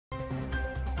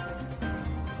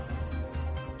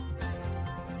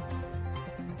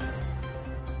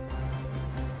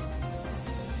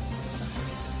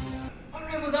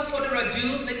Alright, without further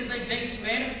ado, ladies and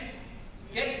gentlemen,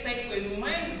 get set for a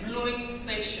mind-blowing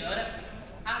session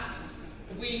as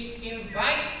we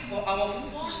invite for our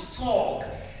first talk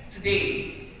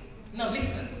today. Now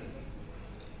listen,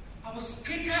 our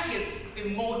speaker is a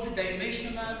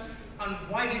multi-dimensional and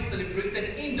widely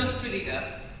celebrated industry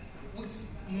leader with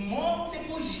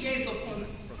multiple years of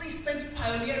consistent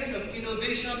pioneering of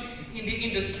innovation in the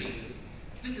industry.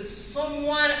 This is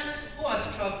someone who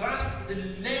has traversed the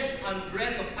length and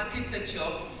breadth of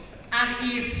architecture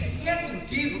and is here to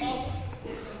give us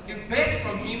the best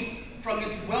from him, from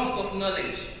his wealth of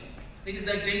knowledge. Ladies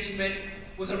and gentlemen,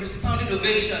 with a resounding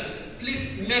ovation,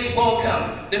 please make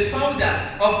welcome the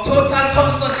founder of Total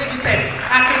Construct Limited,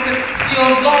 architect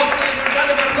Theo Lawson. A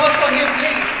round of applause for him,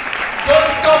 please. Don't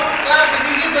stop clapping.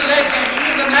 He is a legend.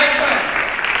 He is an icon.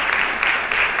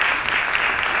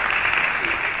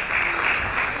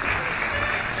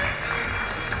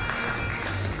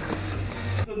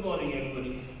 Good morning,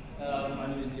 everybody. My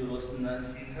name is Theo Lawson, as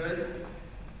you heard.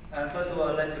 And first of all,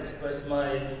 I'd like to express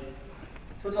my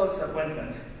total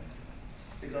disappointment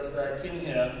because I came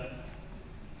here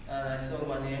and I saw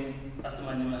my name, after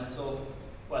my name, I saw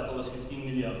what I thought was 15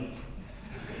 million.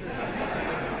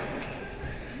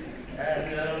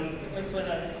 And I find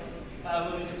that I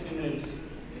have only 15 minutes.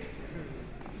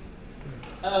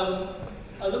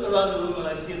 I look around the room and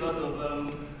I see a lot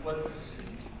of what's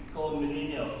called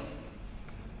millennials.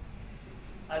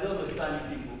 I don't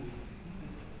understand you people.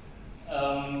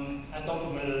 I come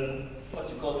from what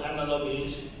you call analog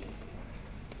age.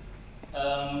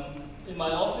 In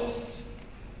my office,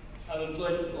 I've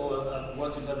employed or I've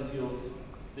worked with quite a few of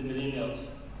the millennials.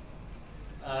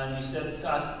 And you set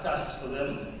tasks for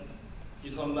them.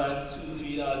 You come back 2 or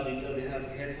 3 hours later, they have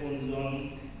headphones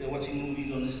on, they're watching movies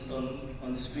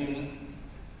on the screen.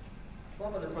 What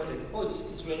about the project? Oh,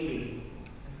 it's rendering.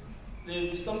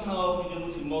 They've somehow been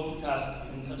able to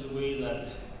multitask in such a way that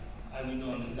I really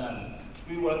don't understand.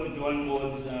 We work with drawing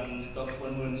boards and stuff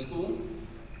when we're in school.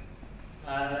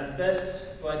 And at best,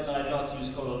 right now, I know how to use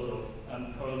CorelDRAW.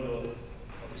 And CorelDRAW,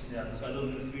 obviously, so I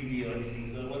don't do 3D or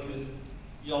anything. So I work with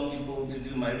young people to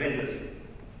do my renders.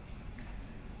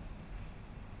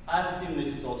 I have 15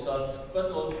 minutes to talk. So I'll, first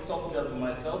of all, talk about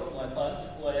myself, my past,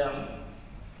 who I am.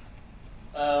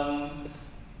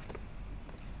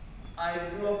 I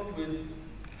grew up with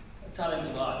a talent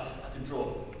of art. I could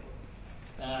draw.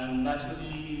 And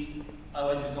naturally, I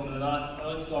wanted to become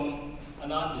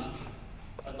an artist.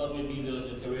 I thought maybe there was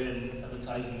a career in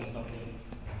advertising or something.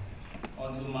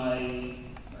 Until my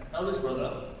eldest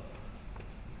brother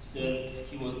said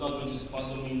he was not going to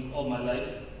sponsor me all my life.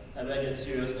 I better get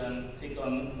serious and take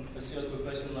on a serious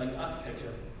profession like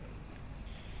architecture.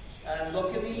 And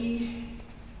luckily,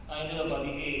 I ended up at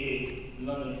the AA in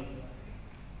London,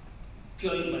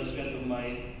 purely by the strength of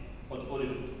my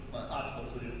portfolio, my art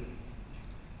portfolio.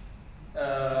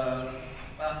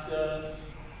 After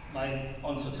my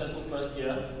unsuccessful first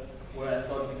year, where I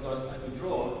thought because I could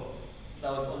draw,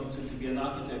 that was all it took to be an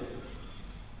architect,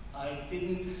 I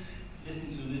didn't listen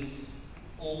to this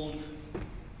old,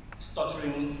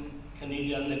 stuttering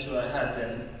Canadian lecturer I had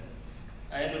then.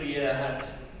 At the end of the year, I had a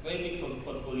very big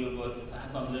portfolio, but I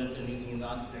had not learned anything in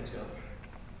architecture.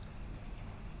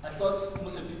 I thought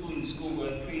most of the people in school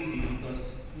were crazy because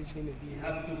you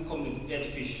have people come with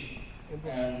dead fish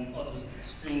and also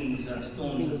strings and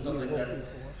stones and stuff like that.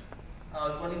 I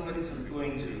was wondering where this was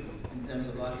going to in terms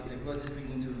of architecture. What was this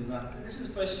leading to in architecture? This is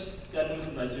the first guy coming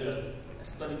from Nigeria. I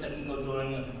studied technical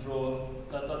drawing, I could draw,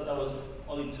 so I thought that was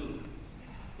all it took.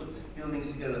 Put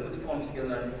buildings together, put forms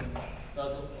together, and that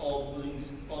was all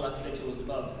buildings, all architecture was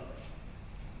about.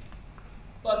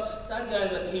 But that guy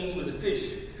that came with the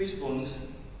fish bones,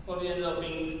 probably ended up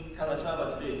being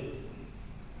Calatrava today.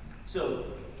 So,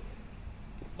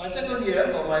 my second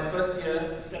year, or my first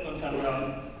year, second time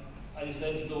around, I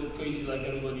decided to go crazy like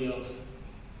everybody else.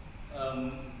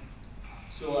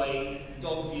 So I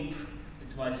dug deep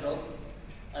into myself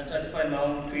and tried to find my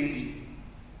own crazy.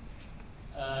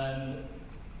 And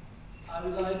I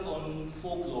relied on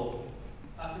folklore,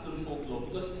 African folklore,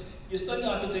 because you're studying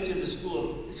architecture in the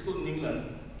school in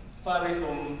England, far away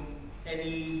from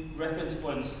any reference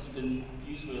points you can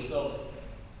use for yourself.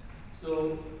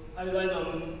 So I relied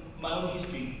on my own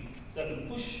history, so I could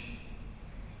push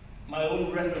my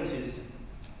own references.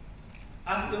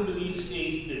 African belief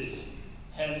says this,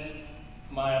 hence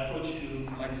my approach to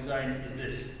my design is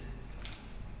this.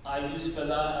 I use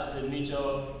Fela as a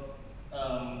major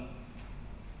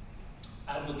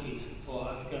advocate for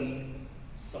African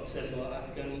success or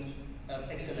African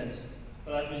excellence.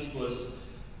 Fela's music was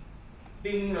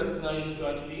being recognized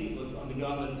gradually. It was on the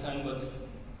ground at the time, but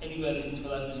anywhere I listened to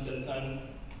Fela's music at the time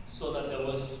saw that there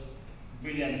was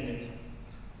brilliance in it.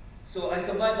 So I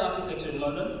survived architecture in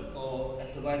London, or I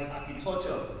survived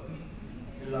architecture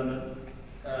in London,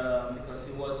 because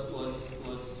it was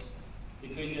the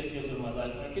craziest years of my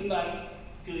life. I came back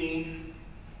feeling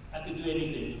I could do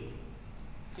anything.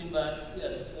 Came back,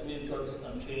 yes, I mean, because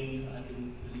I'm trained, I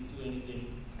can really do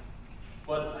anything.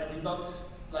 But I did not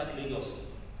like Lagos.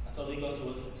 I thought Lagos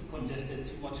was too congested,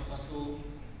 too much hustle.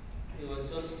 It was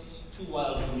just too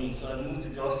wild for me. So I moved to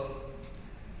Jos.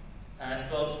 And I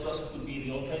felt Jos could be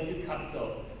the alternative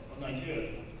capital of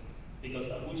Nigeria. Because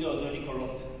Abuja was already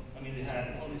corrupt. I mean, they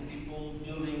had all these people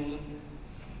building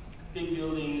big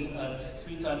buildings at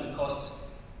 3 times the cost.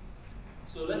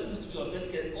 So let's move to Jos. Let's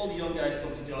get all the young guys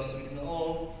come to Jos so we can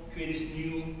all create this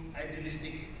new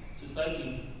idealistic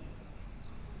society.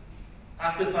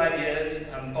 After 5 years,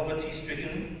 I'm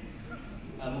poverty-stricken.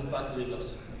 I moved back to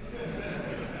Lagos.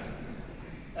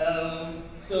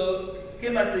 So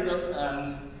came back to Lagos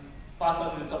and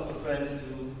partnered with a couple of friends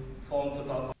to form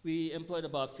Total. We employed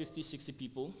about 50, 60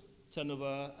 people.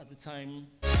 Turnover at the time.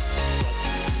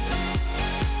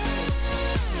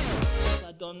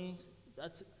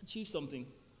 I'd achieved something.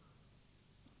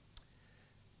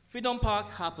 Freedom Park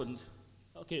happened.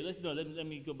 Okay, let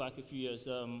me go back a few years.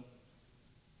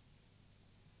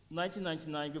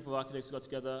 1999, group of architects got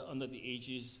together under the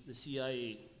aegis, the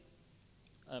CIA.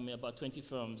 About 20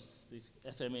 firms, the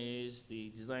FMAs, the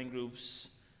design groups,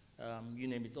 you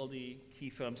name it, all the key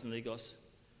firms in Lagos.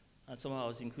 And somehow I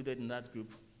was included in that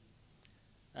group.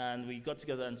 And we got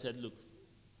together and said, look,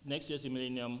 next year's the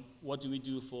millennium, what do we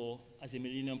do as a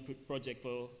millennium project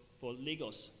for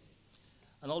Lagos?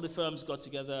 And all the firms got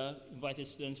together, invited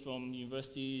students from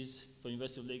universities, from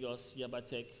University of Lagos, Yaba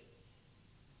Tech,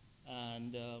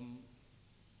 and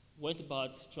went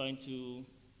about trying to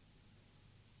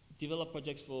develop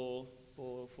projects for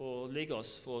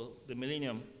Lagos, for the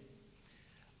millennium.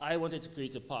 I wanted to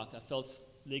create a park. I felt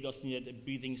Lagos needed a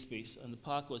breathing space, and the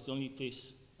park was the only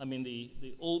place,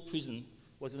 the old prison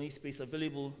was the only space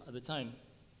available at the time.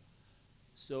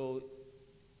 So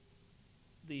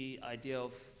the idea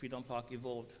of Freedom Park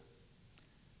evolved.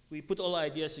 We put all our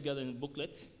ideas together in a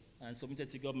booklet and submitted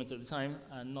to government at the time,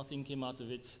 and nothing came out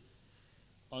of it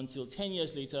until 10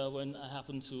 years later when I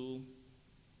happened to,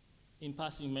 in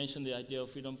passing, mention the idea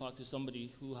of Freedom Park to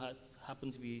somebody who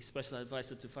happened to be special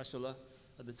advisor to Fashola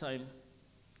at the time.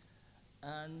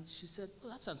 And she said,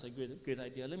 well, that sounds like a great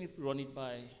idea. Let me run it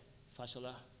by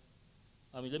Fashola.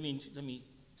 Let me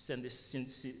send this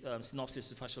synopsis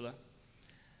to Fashola.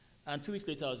 And 2 weeks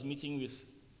later, I was meeting with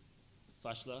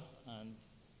Fashola and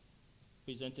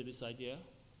presented this idea.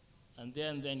 And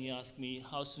then he asked me,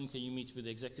 how soon can you meet with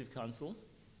the Executive Council?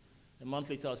 A month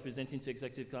later, I was presenting to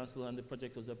Executive Council, and the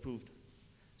project was approved.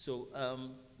 So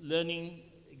the learning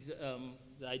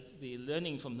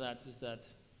from that is that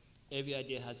every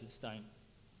idea has its time.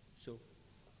 So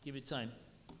give it time.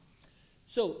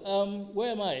 So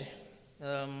where am I?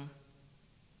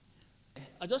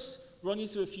 I'll just run you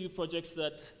through a few projects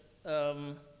that,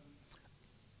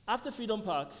 after Freedom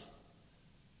Park,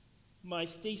 my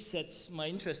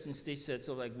interest in stage sets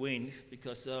sort of like waned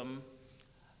because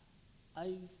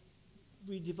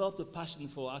we developed a passion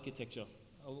for architecture.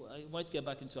 I wanted to get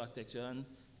back into architecture, and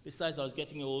besides I was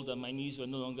getting old and my knees were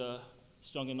no longer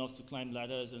strong enough to climb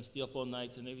ladders and stay up all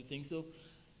night and everything, so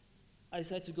I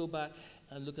decided to go back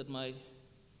and look at my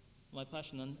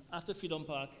passion. And after Freedom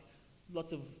Park,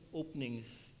 lots of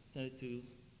things tended to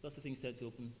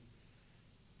open.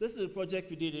 This is a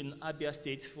project we did in Abia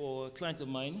State for a client of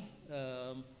mine.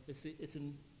 It's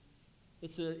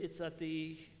at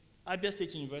the Abia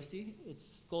State University.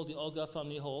 It's called the Olga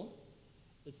Family Hall.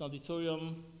 It's an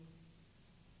auditorium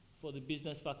for the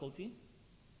business faculty.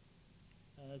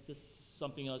 It's just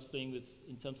something I was playing with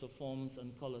in terms of forms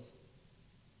and colors.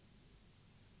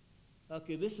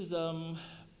 Okay, this is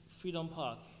Freedom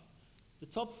Park. The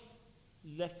top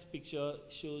left picture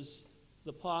shows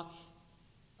the park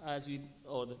the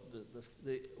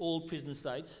old prison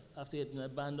site after it had been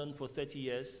abandoned for 30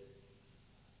 years.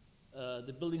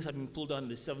 The buildings had been pulled down in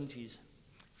the 70s.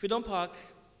 Freedom Park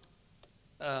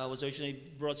was originally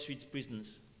Broad Street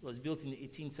Prisons. It was built in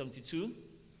 1872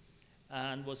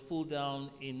 and was pulled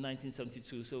down in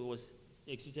 1972, so it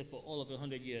existed for all of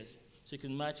 100 years. So you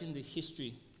can imagine the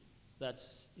history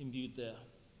that's imbued there.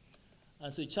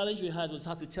 And so the challenge we had was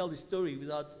how to tell the story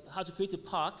how to create a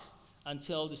park and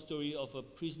tell the story of a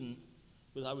prison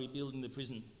without rebuilding the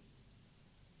prison.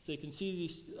 So you can see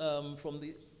this from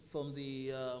the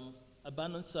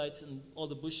abandoned site and all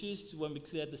the bushes to when we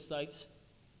cleared the site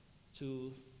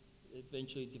to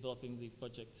eventually developing the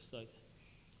project site.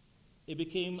 It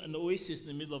became an oasis in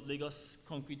the middle of Lagos,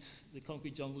 the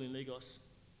concrete jungle in Lagos.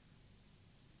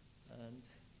 And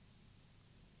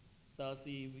that was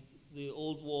the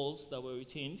old walls that were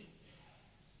retained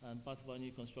and part of our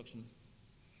new construction.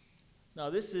 Now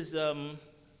this is the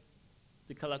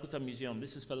Kalakuta Museum.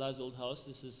 This is Fela's old house.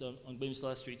 This is on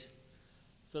Gbemisola Street.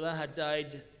 Fela had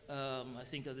died, I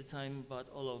think at the time, about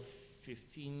all of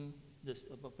 15,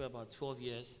 about 12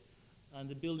 years. And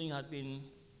the building had been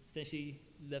essentially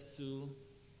left to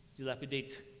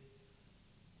dilapidate.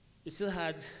 It still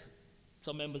had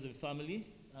some members of the family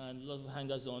and a lot of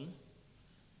hangers-on.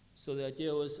 So the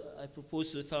idea was, I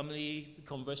proposed to the family the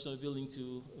conversion of the building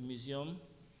to a museum.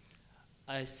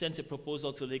 I sent a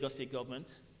proposal to Lagos State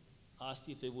government, asked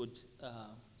if they would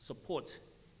support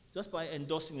just by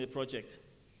endorsing the project.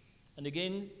 And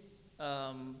again,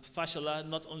 Fashola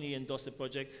not only endorsed the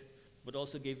project, but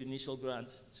also gave the initial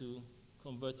grant to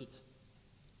convert it.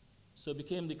 So it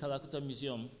became the Kalakuta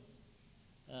Museum.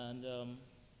 And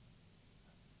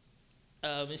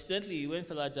incidentally, when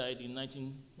Fela died in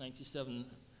 1997,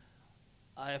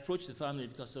 I approached the family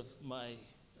because of my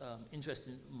interest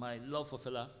in my love for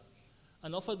Fela,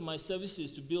 and offered my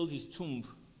services to build his tomb.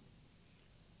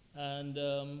 And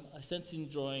I sent in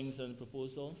drawings and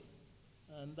proposal,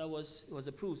 and it was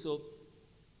approved. So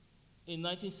in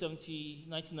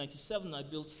 1997, I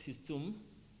built his tomb,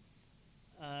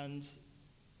 and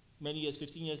many years,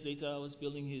 15 years later, I was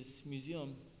building his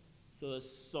museum. So there's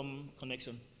some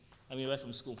connection. I mean, right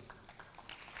from school.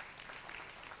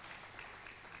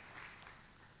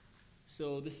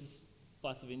 So this is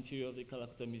part of the interior of the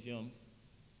Kalakuta Museum.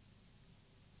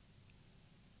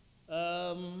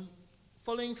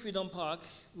 Following Freedom Park,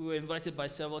 we were invited by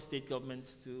several state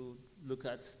governments to look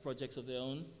at projects of their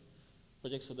own,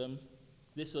 projects for them.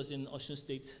 This was in Osun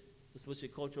State. It was supposed to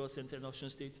be a cultural center in Osun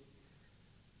State.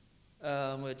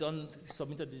 We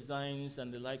submitted designs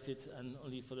and they liked it, and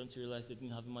only for them to realize they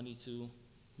didn't have money to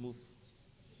move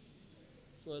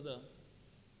further.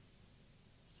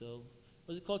 So it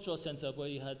was a cultural center where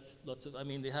you had lots of,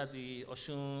 they had the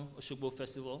Oshogbo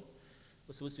Festival. It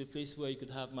was supposed to be a place where you could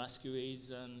have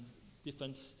masquerades and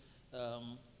different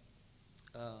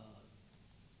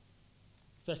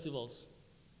festivals.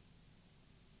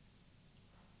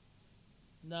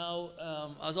 Now,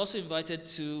 I was also invited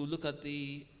to look at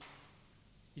the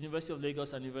University of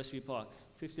Lagos Anniversary Park,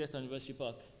 50th Anniversary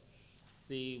Park,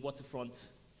 the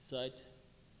waterfront site.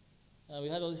 We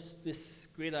had all this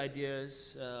great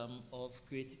ideas of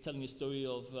telling a story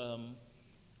of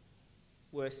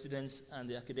where students and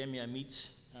the academia meet,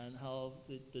 and how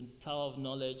the Tower of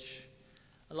Knowledge,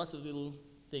 and lots of little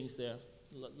things there,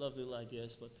 love little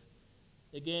ideas. But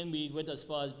again, we went as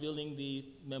far as building the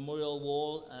memorial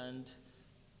wall and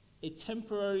a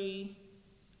temporary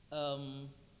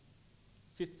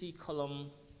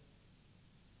 50-column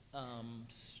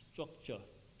structure,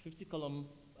 50-column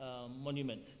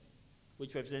monument,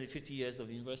 which represented 50 years of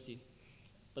the university.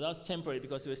 But that was temporary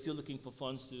because we were still looking for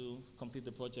funds to complete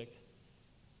the project.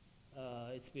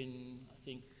 It's been, I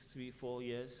think, 3-4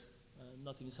 years.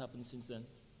 Nothing's happened since then.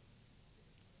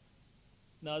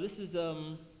 Now this is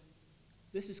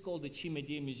called the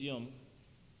Chimedie Museum.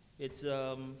 It's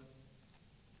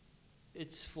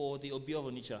for the Obi of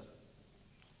Onitsha.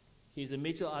 He's a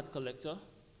major art collector,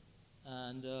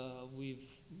 and we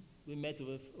met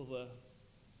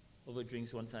over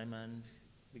drinks one time, and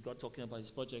we got talking about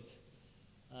his project.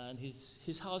 And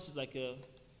his house is like a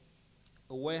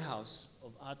warehouse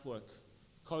of artwork.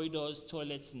 Corridors,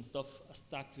 toilets, and stuff are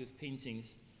stacked with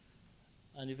paintings.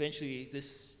 And eventually,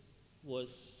 this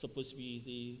was supposed to be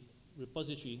the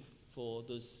repository for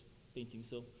those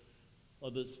paintings,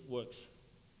 or those works.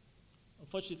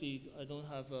 Unfortunately, I don't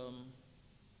have,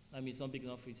 it's not big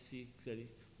enough for you to see clearly.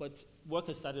 But work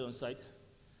has started on site,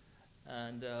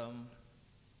 and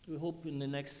we hope in the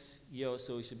next year or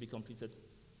so it should be completed.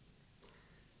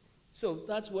 So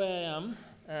that's where I am,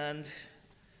 and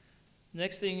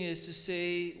next thing is to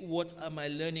say, what are my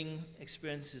learning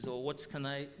experiences, or what can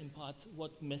I impart,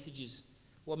 what message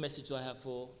do I have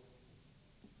for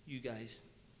you guys?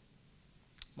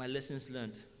 My lessons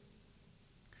learned.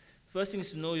 First thing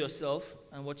is to know yourself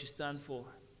and what you stand for.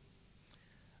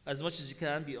 As much as you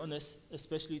can, be honest,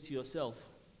 especially to yourself.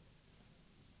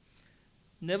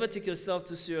 Never take yourself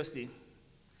too seriously.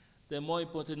 There are more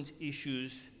important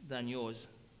issues than yours.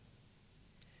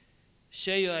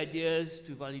 Share your ideas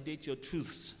to validate your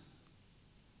truths.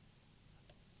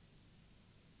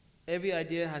 Every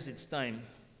idea has its time.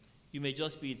 You may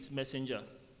just be its messenger.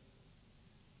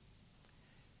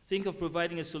 Think of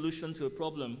providing a solution to a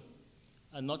problem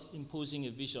and not imposing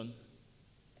a vision.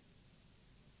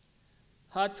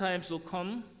 Hard times will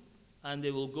come, and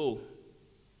they will go.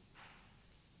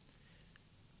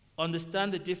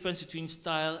 Understand the difference between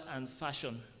style and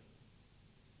fashion.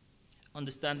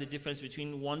 Understand the difference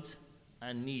between want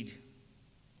and need.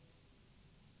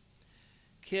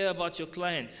 Care about your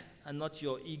client and not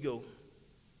your ego.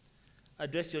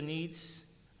 Address your needs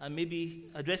and maybe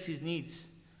address his needs,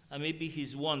 and maybe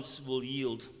his wants will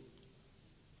yield.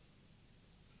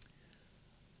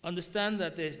 Understand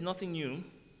that there is nothing new.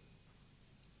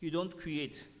 You don't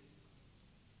create.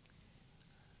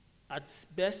 At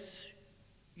best,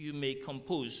 you may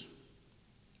compose.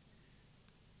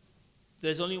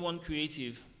 There's only one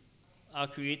creative, our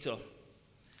creator.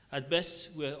 At best,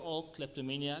 we're all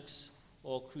kleptomaniacs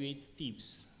or create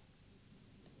thieves.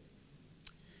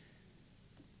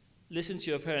 Listen to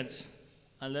your parents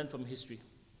and learn from history.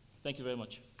 Thank you very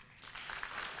much.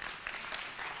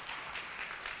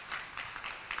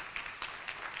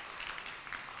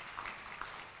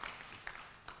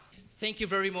 Thank you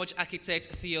very much, Architect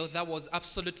Theo. That was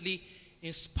absolutely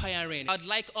inspiring. I'd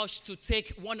like us to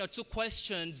take one or two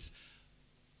questions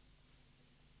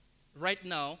right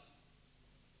now.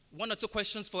 One or two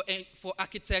questions for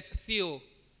Architect Theo.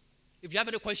 If you have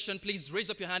any question, please raise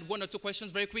up your hand. One or two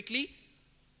questions very quickly.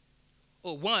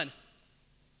 Oh, one.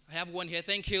 I have one here.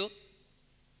 Thank you.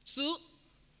 Two. Do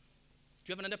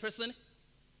you have another person?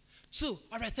 Two.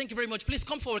 All right. Thank you very much. Please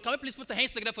come forward. Can we please put our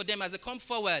hands together for them as they come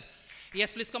forward?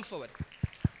 Yes, please come forward.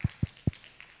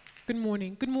 Good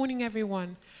morning. Good morning,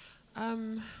 everyone.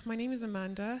 My name is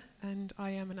Amanda, and I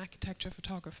am an architecture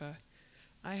photographer.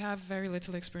 I have very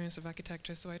little experience of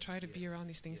architecture, so I try to be around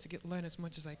these things to learn as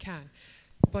much as I can.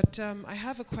 But I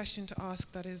have a question to ask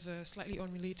that is slightly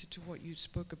unrelated to what you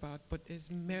spoke about, but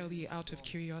is merely out of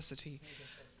curiosity.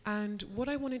 And what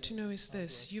I wanted to know is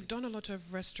this. You've done a lot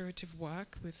of restorative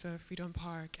work with Freedom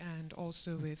Park and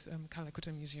also with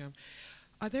Calcutta Museum.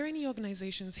 Are there any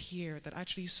organizations here that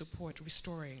actually support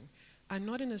restoring? And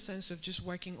not in a sense of just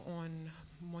working on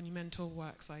monumental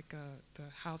works like the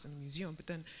house and the museum, but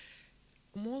then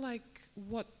more like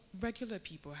what regular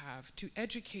people have to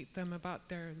educate them about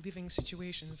their living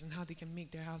situations and how they can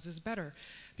make their houses better.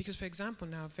 Because, for example,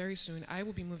 now, very soon, I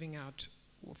will be moving out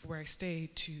of where I stay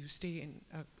to stay in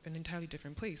an entirely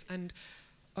different place. And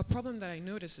a problem that I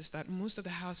notice is that most of the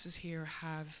houses here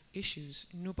have issues.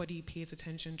 Nobody pays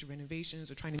attention to renovations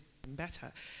or trying to make them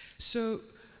better. So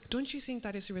don't you think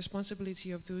that it's a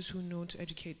responsibility of those who know to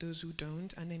educate those who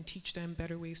don't and then teach them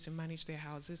better ways to manage their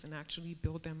houses and actually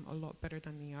build them a lot better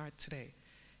than they are today?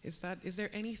 Is there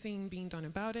anything being done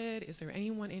about it? Is there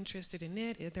anyone interested in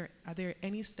it? Are there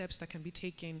any steps that can be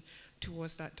taken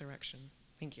towards that direction?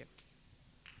 Thank you.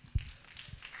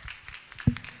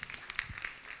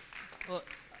 Well,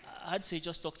 I'd say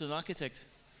just talk to an architect.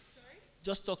 Sorry?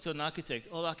 Just talk to an architect.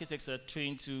 All architects are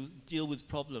trained to deal with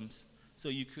problems. So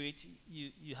you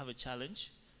have a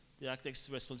challenge. The architect's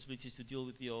responsibility is to deal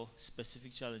with your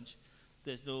specific challenge.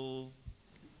 There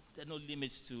are no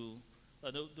limits to,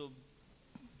 no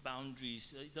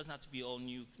boundaries. It doesn't have to be all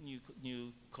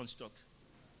new construct.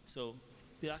 So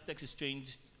the architect is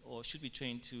trained or should be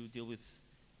trained to deal with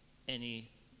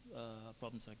any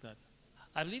problems like that.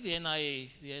 I believe the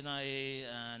NIA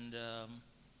and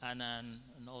ANAN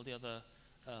and all the other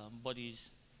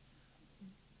bodies,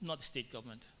 not the state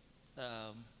government.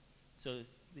 So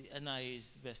the NIA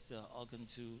is the best organ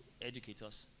to educate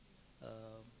us.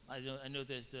 I know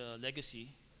there's the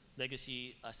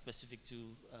legacy are specific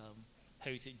to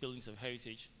heritage, buildings of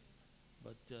heritage,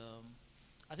 but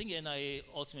I think the NIA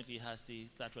ultimately has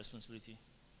that responsibility.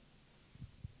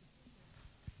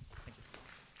 Thank you.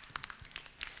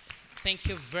 Thank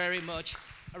you very much.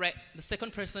 All right, the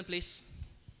second person, please.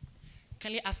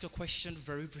 Can you ask your question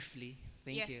very briefly?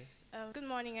 Thank you. Good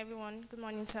morning, everyone. Good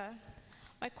morning, sir.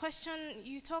 My question,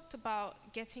 you talked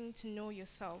about getting to know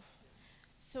yourself.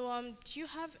 So do you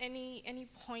have any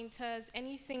pointers,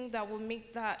 anything that will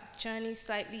make that journey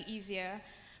slightly easier?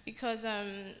 Because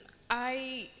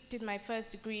I did my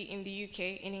first degree in the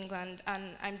UK, in England,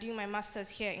 and I'm doing my master's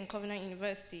here in Covenant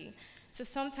University. So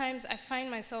sometimes I find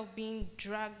myself being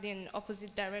dragged in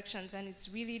opposite directions, and it's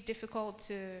really difficult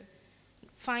to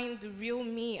find the real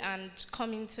me and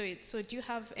come into it. So do you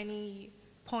have any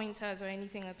pointers or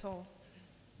anything at all?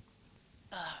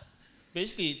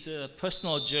 Basically, it's a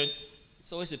personal journey.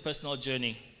 It's always a personal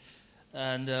journey.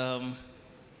 And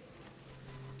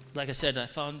like I said, I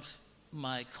found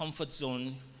my comfort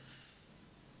zone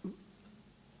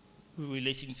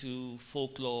relating to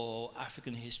folklore,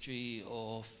 African history,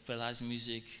 or Fela's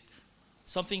music.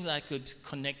 Something that I could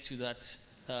connect to that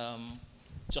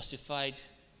justified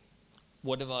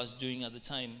whatever I was doing at the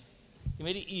time. It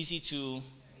made it easy to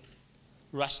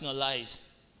rationalize,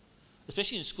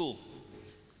 especially in school.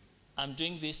 I'm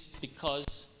doing this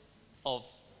because of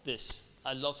this.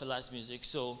 I love Fela's music,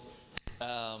 so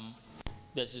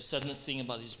there's a certain thing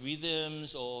about his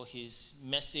rhythms or his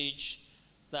message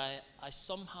that I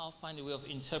somehow find a way of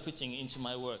interpreting into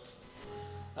my work.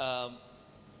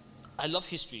 I love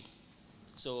history,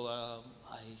 so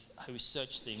I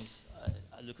research things,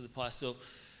 I look at the past. So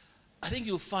I think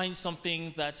you'll find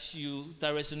something that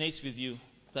resonates with you,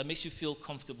 that makes you feel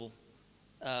comfortable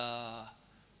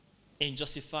in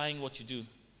justifying what you do.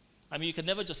 I mean, you can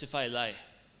never justify a lie.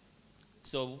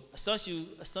 So as long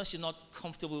as you're not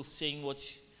comfortable saying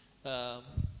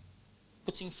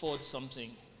putting forward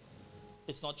something,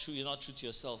 it's not true, you're not true to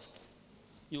yourself.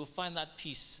 You will find that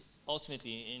peace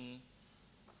ultimately in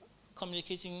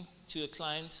communicating to your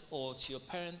client or to your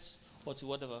parents or to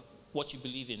whatever, what you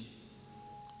believe in.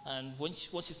 And once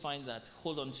you find that,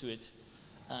 hold on to it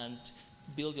and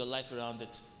build your life around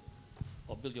it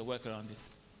or build your work around it.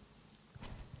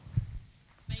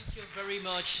 Thank you very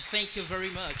much. Thank you very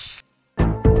much.